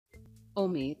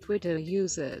Twitter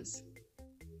users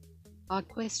are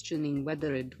questioning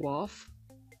whether a dwarf,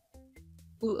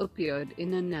 who appeared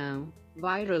in a now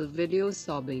viral video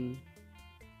sobbing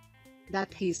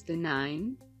that he's the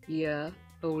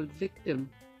 9-year-old victim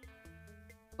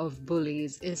of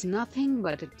bullies, is nothing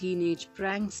but a teenage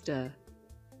prankster,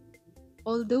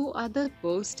 although other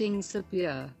postings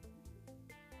appear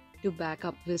to back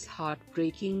up this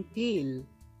heartbreaking tale.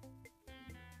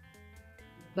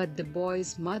 But the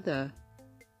boy's mother,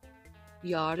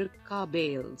 Yarraka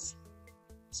Bayles,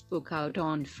 spoke out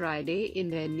on Friday in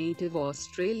their native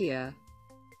Australia,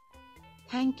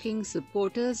 thanking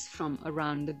supporters from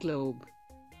around the globe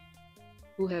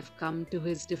who have come to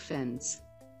his defense.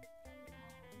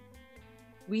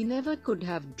 "We never could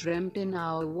have dreamt in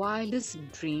our wildest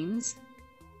dreams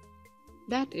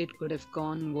that it could have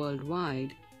gone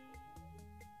worldwide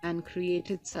and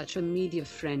created such a media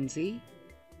frenzy.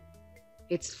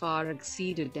 It's far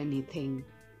exceeded anything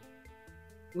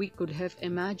we could have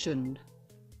imagined,"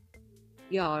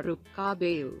 Yarraka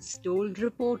Bayles told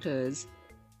reporters.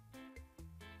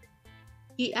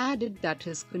 He added that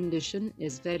his condition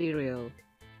is very real,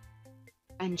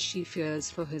 and she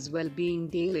fears for his well-being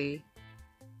daily.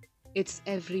 "It's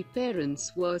every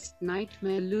parent's worst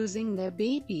nightmare losing their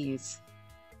babies.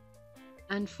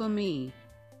 And for me,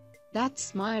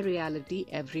 that's my reality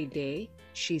every day,"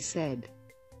 she said.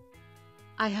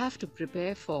 "I have to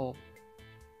prepare for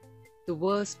the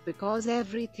worst because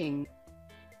everything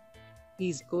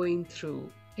he's going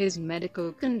through, his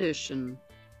medical condition,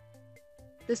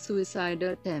 the suicide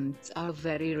attempts are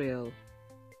very real.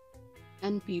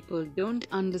 And people don't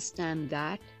understand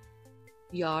that,"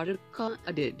 Yarraka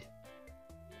added.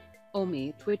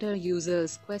 Twitter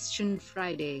users questioned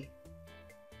Friday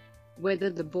whether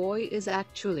the boy is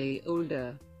actually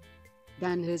older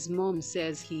than his mom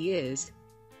says he is.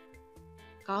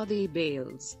 Quaden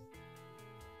Bayles,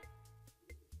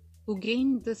 who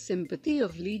gained the sympathy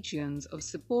of legions of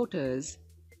supporters,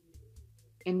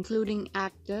 including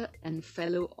actor and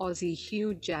fellow Aussie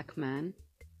Hugh Jackman,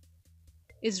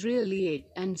 is really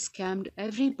it and scammed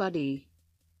everybody,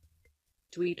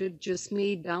 tweeted just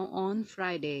made down on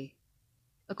Friday,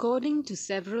 according to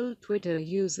several Twitter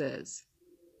users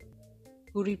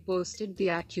who reposted the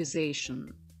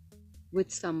accusation, with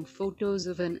some photos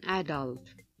of an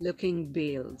adult-looking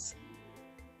Bayles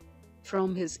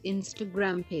from his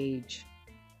Instagram page.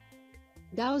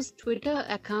 Dow's Twitter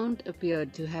account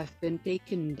appeared to have been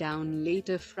taken down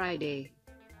later Friday.